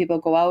a group of people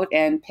go out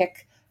and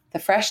pick the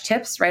fresh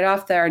tips right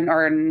off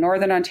our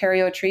Northern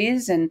Ontario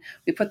trees, and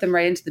we put them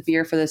right into the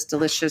beer for this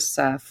delicious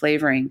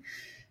flavoring.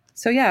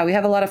 So we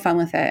have a lot of fun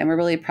with it, and we're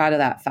really proud of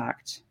that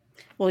fact.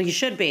 Well, you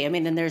should be.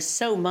 And there's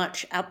so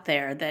much out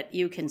there that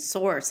you can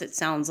source, it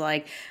sounds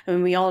like.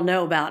 We all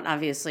know about,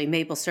 obviously,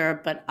 maple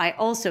syrup, but I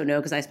also know,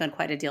 because I spent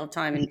quite a deal of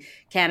time in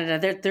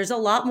Canada, there's a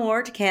lot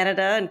more to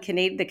Canada and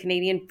the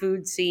Canadian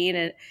food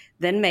scene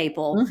than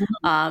maple.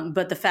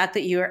 But the fact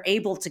that you're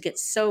able to get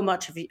so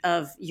much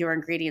of your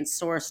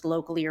ingredients sourced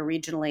locally or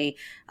regionally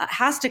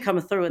has to come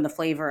through in the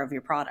flavor of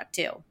your product,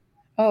 too.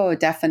 Oh,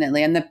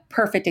 definitely. And the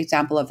perfect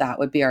example of that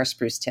would be our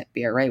spruce tip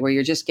beer, right? Where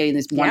you're just getting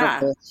these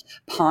wonderful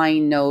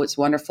pine notes,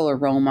 wonderful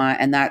aroma.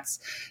 And that's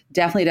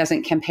definitely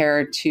doesn't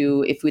compare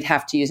to if we'd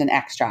have to use an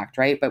extract,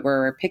 right? But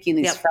we're picking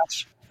these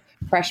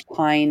fresh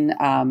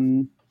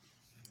pine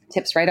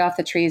tips right off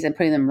the trees and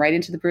putting them right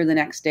into the brew the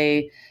next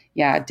day.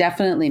 Yeah, it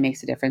definitely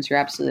makes a difference. You're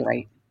absolutely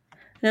right.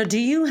 Now, do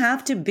you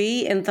have to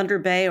be in Thunder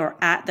Bay or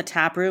at the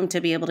tap room to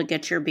be able to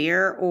get your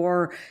beer,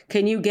 or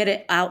can you get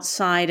it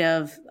outside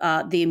of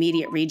the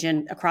immediate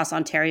region across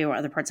Ontario or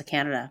other parts of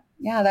Canada?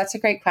 Yeah, that's a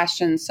great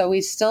question. So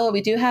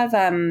we do have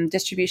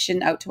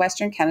distribution out to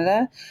Western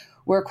Canada.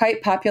 We're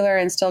quite popular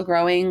and still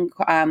growing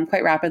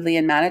quite rapidly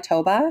in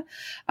Manitoba.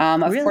 Of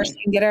course, Really?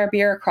 we can get our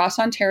beer across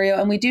Ontario,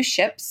 and we do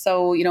ship.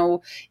 So,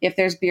 if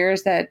there's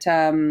beers that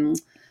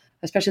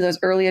especially those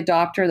early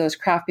adopter, those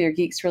craft beer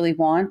geeks really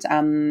want,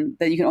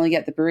 that you can only get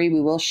at the brewery, we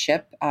will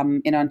ship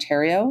in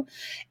Ontario.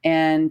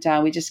 And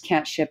we just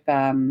can't ship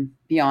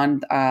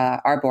beyond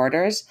our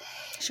borders.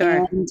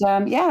 Sure. And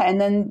and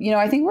then,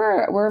 I think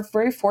we're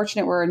very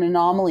fortunate. We're an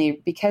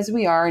anomaly because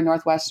we are in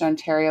Northwestern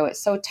Ontario.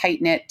 It's so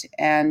tight knit,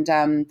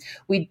 and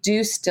we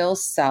do still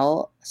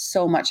sell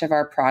so much of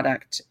our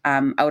product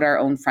out our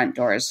own front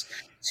doors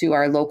to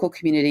our local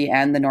community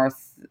and the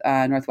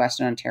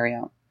Northwestern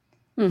Ontario.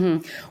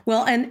 Mm-hmm.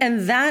 Well,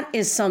 and that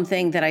is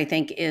something that I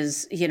think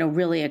is,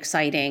 really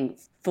exciting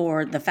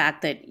for the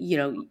fact that,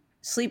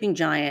 Sleeping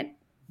Giant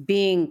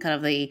being kind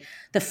of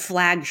the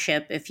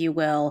flagship, if you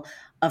will,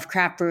 of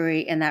craft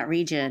brewery in that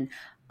region.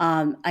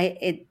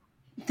 I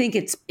think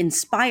it's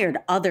inspired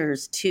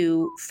others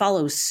to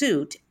follow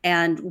suit.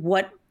 And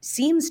what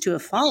seems to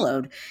have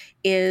followed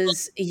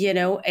is,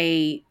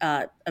 a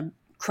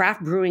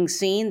craft brewing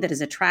scene that has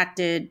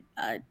attracted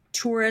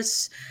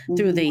tourists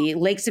through the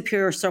Lake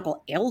Superior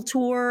Circle Ale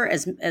Tour,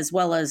 as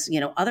well as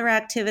other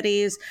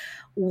activities.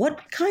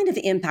 What kind of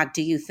impact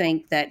do you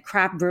think that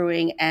craft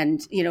brewing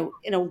and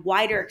in a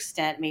wider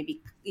extent,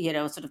 maybe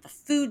sort of the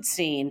food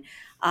scene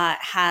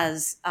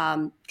has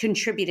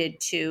contributed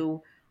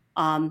to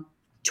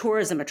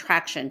tourism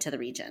attraction to the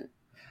region?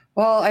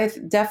 Well, I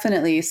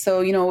definitely.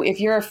 So, if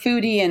you're a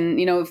foodie and,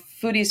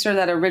 foodie sort of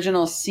that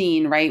original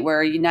scene, right,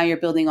 where now you're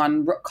building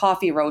on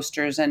coffee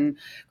roasters and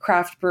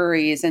craft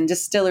breweries and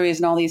distilleries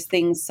and all these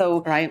things.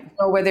 So, Right.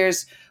 Where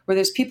there's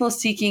people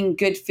seeking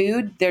good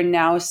food, they're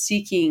now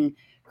seeking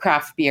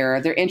craft beer.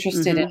 They're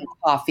interested in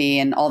coffee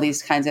and all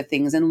these kinds of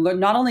things, and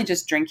not only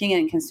just drinking it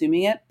and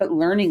consuming it, but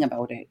learning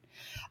about it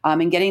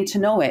and getting to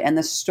know it and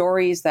the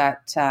stories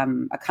that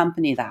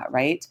accompany that,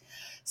 right?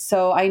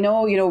 So I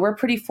know, we're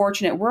pretty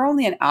fortunate. We're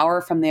only an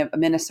hour from the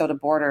Minnesota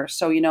border.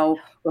 So,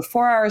 we're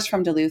 4 hours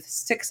from Duluth,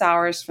 6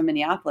 hours from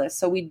Minneapolis.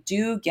 So we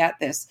do get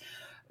this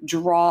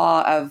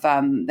draw of,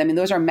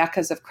 those are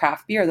meccas of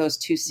craft beer, those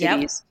two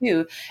cities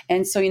too.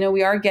 And so,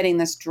 we are getting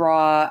this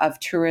draw of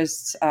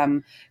tourists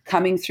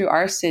coming through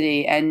our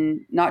city and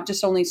not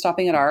just only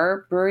stopping at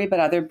our brewery, but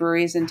other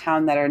breweries in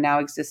town that are now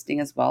existing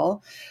as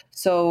well.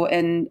 So,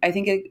 and I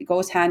think it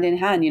goes hand in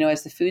hand,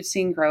 as the food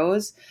scene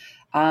grows,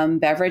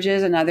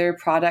 beverages and other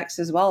products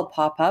as well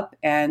pop up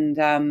and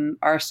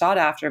are sought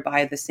after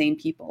by the same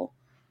people.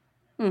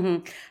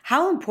 Mm-hmm.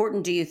 How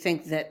important do you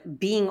think that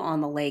being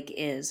on the lake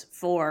is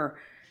for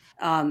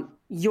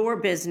your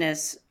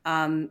business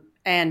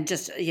and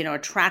just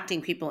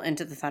attracting people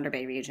into the Thunder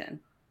Bay region?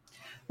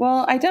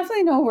 Well, I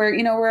definitely know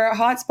we're a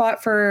hot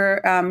spot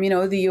for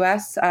the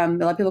U.S. A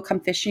lot of people come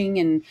fishing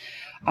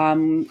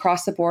and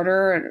cross the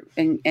border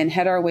and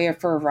head our way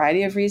for a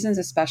variety of reasons,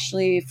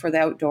 especially for the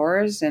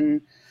outdoors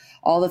and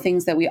all the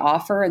things that we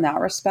offer in that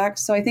respect.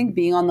 So I think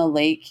being on the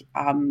lake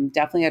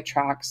definitely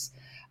attracts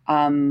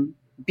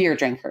beer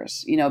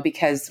drinkers,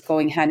 because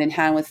going hand in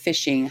hand with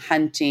fishing,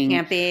 hunting,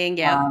 camping,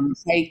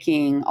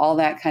 hiking, all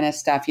that kind of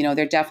stuff,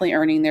 they're definitely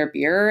earning their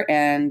beer,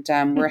 and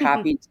we're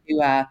happy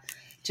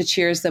to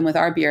cheers them with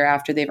our beer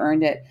after they've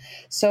earned it.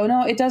 So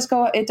no, it does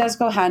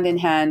go hand in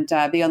hand,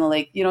 being on the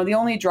lake. The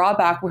only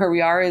drawback where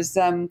we are is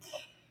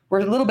we're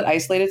a little bit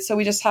isolated, so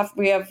we have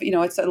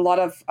it's a lot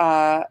of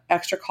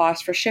extra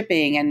cost for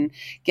shipping and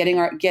getting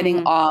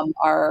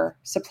our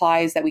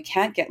supplies that we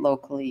can't get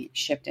locally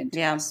shipped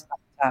into us.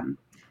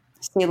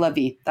 C'est la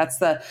vie. That's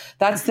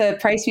the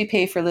price we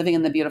pay for living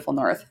in the beautiful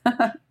North.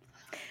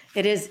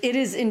 It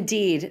is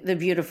indeed the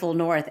beautiful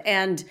North,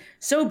 and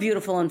so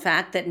beautiful, in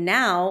fact, that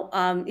now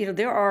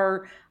there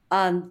are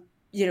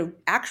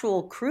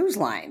actual cruise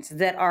lines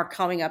that are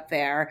coming up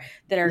there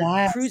that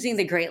are cruising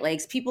the Great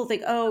Lakes. People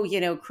think,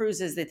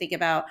 cruises, they think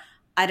about,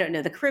 I don't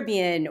know, the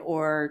Caribbean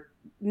or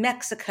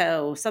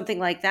Mexico, something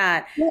like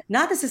that. Yeah.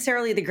 Not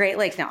necessarily the Great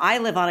Lakes. Now, I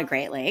live on a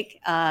Great Lake,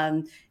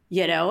 and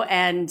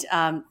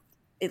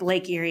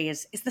Lake Erie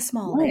is the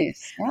small lake,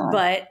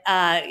 but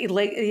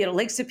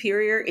Lake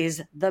Superior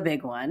is the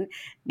big one.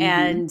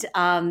 And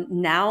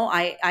now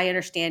I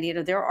understand,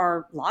 there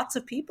are lots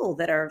of people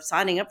that are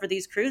signing up for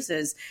these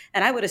cruises.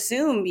 And I would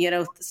assume,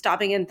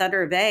 stopping in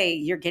Thunder Bay,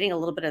 you're getting a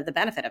little bit of the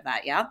benefit of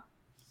that. Yeah.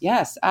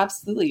 Yes,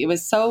 absolutely. It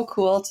was so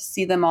cool to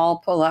see them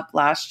all pull up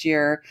last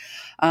year.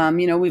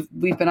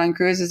 We've been on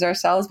cruises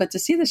ourselves, but to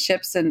see the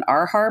ships in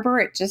our harbor,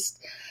 it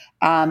just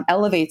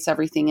elevates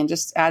everything and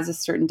just adds a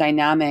certain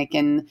dynamic.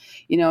 And,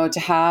 to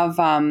have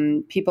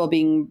people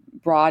being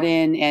brought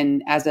in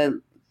and as a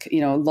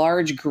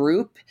large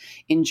group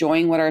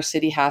enjoying what our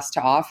city has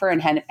to offer,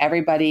 and had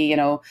everybody,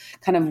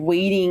 kind of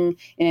waiting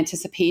in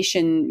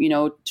anticipation,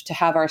 to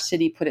have our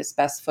city put its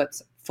best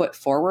foot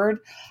forward,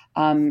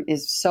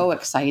 is so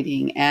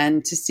exciting.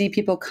 And to see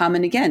people come,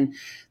 and again,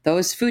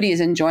 those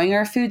foodies enjoying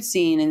our food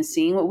scene and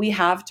seeing what we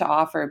have to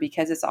offer,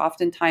 because it's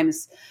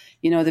oftentimes,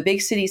 The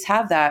big cities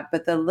have that,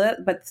 but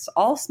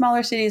all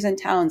smaller cities and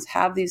towns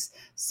have these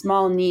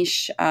small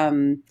niche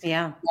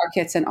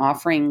markets and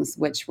offerings,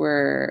 which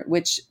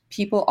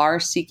people are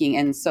seeking.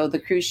 And so the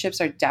cruise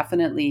ships are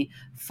definitely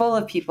full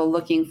of people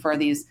looking for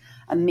these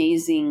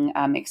amazing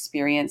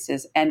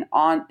experiences, and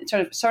on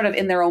sort of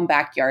in their own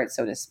backyard,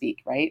 so to speak,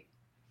 right?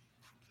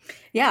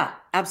 Yeah,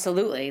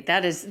 absolutely.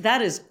 That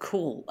is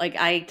cool. Like,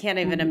 I can't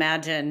even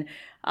imagine,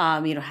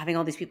 having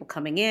all these people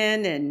coming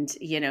in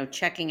and,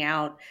 checking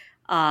out,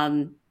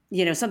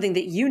 something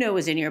that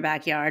is in your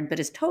backyard, but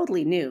is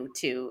totally new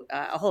to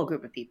a whole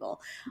group of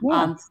people.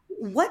 Yeah.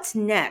 What's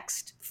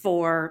next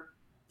for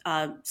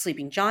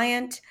Sleeping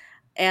Giant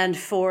and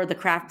for the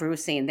craft brew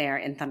scene there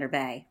in Thunder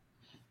Bay?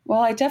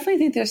 Well, I definitely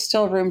think there's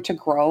still room to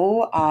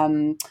grow,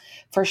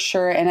 for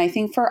sure. And I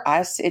think for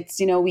us,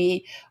 it's,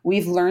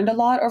 we've learned a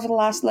lot over the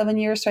last 11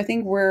 years. So I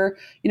think we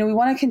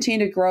want to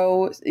continue to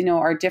grow,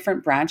 our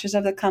different branches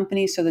of the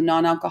company. So the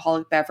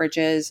non-alcoholic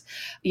beverages,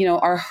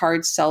 our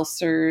hard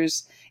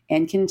seltzers,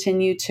 and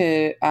continue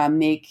to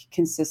make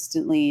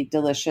consistently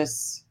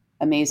delicious,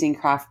 amazing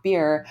craft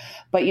beer.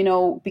 But,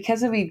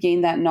 because we've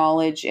gained that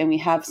knowledge and we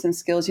have some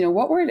skills,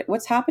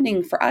 what's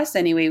happening for us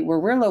anyway, where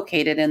we're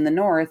located in the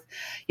north,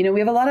 we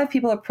have a lot of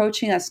people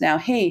approaching us now.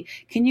 Hey,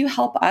 can you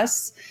help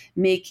us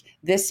make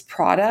this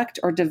product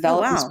or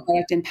develop this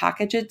product and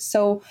package it?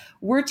 So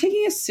we're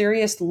taking a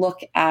serious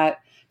look at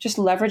just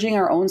leveraging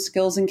our own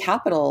skills and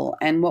capital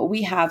and what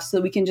we have so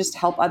that we can just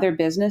help other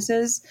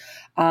businesses,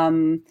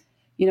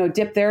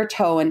 dip their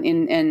toe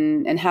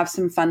and have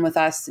some fun with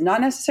us. Not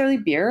necessarily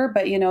beer,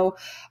 but, so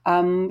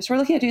we're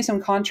looking at doing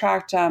some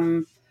contract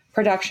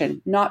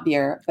production, not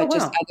beer, but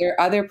just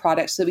other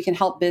products so that we can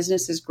help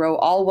businesses grow,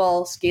 all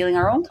while scaling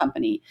our own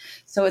company.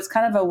 So it's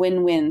kind of a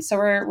win-win. So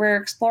we're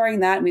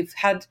exploring that. We've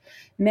had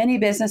many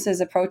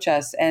businesses approach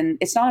us, and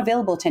it's not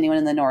available to anyone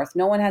in the north.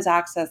 No one has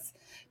access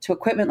to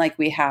equipment like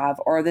we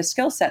have, or the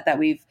skill set that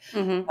we've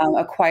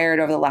acquired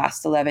over the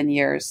last 11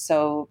 years.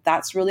 So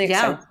that's really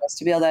exciting for us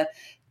to be able to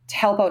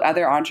help out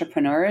other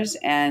entrepreneurs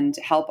and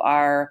help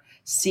our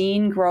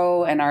scene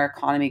grow and our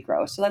economy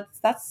grow. So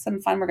that's some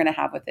fun we're going to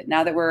have with it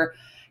now that we're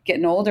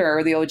getting older,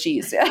 or the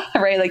OGs,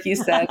 right? Like you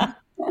said.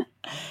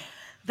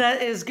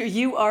 That is,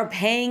 you are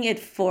paying it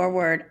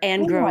forward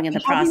and growing in the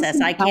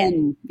process. I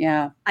can't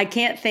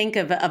think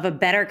of a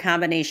better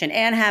combination,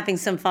 and having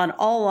some fun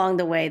all along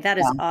the way. That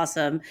is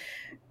awesome.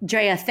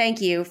 Drea,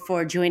 thank you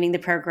for joining the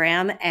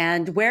program.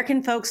 And where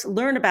can folks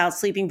learn about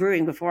Sleeping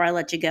Brewing before I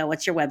let you go?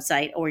 What's your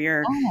website or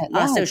your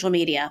social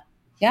media?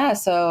 Yeah,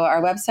 so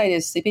our website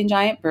is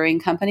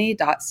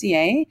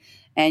sleepinggiantbrewingcompany.ca.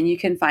 And you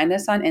can find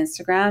us on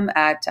Instagram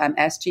at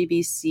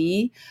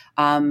SGBC.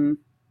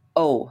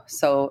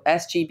 So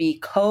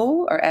SGB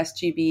Co or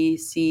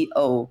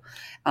SGBCO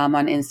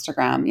on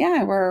Instagram.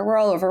 Yeah, we're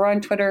all over. We're on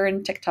Twitter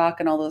and TikTok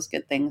and all those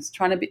good things.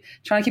 Trying to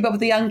keep up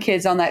with the young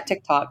kids on that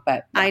TikTok,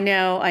 but I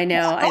know.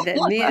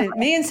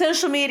 me and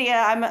social media.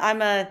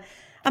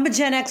 I'm a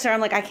Gen Xer. I'm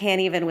like, I can't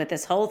even with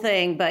this whole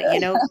thing, but we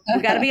got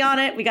to be on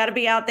it. We got to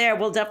be out there.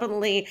 We'll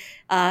definitely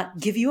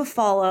give you a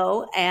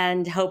follow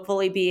and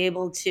hopefully be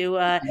able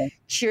to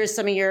cheers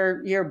some of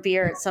your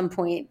beer at some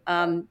point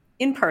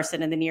in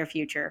person in the near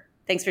future.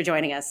 Thanks for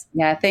joining us.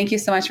 Yeah, thank you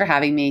so much for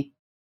having me.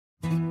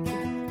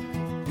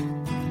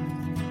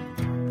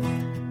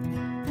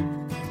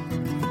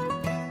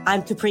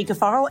 I'm Capri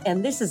Cafaro,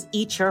 and this is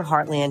Eat Your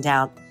Heartland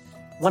Out,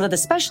 one of the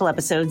special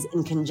episodes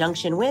in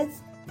conjunction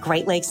with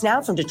Great Lakes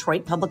Now from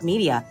Detroit Public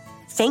Media.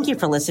 Thank you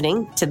for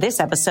listening to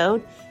this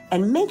episode,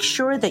 and make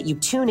sure that you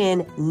tune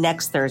in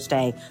next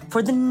Thursday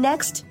for the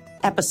next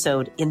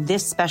episode in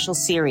this special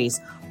series,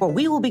 where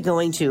we will be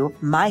going to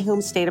my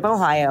home state of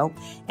Ohio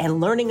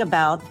and learning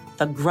about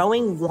the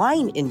growing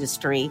wine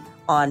industry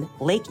on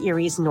Lake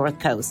Erie's North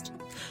Coast.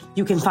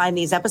 You can find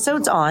these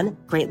episodes on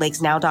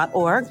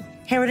greatlakesnow.org,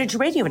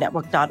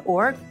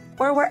 heritageradionetwork.org,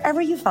 or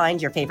wherever you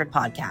find your favorite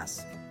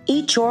podcasts.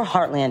 Eat Your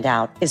Heartland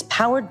Out is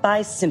powered by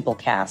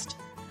Simplecast.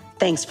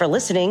 Thanks for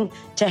listening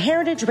to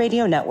Heritage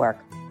Radio Network,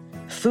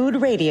 food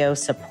radio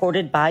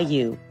supported by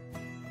you.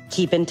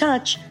 Keep in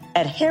touch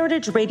at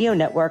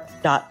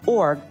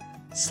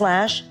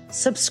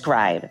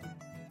heritageradionetwork.org/subscribe.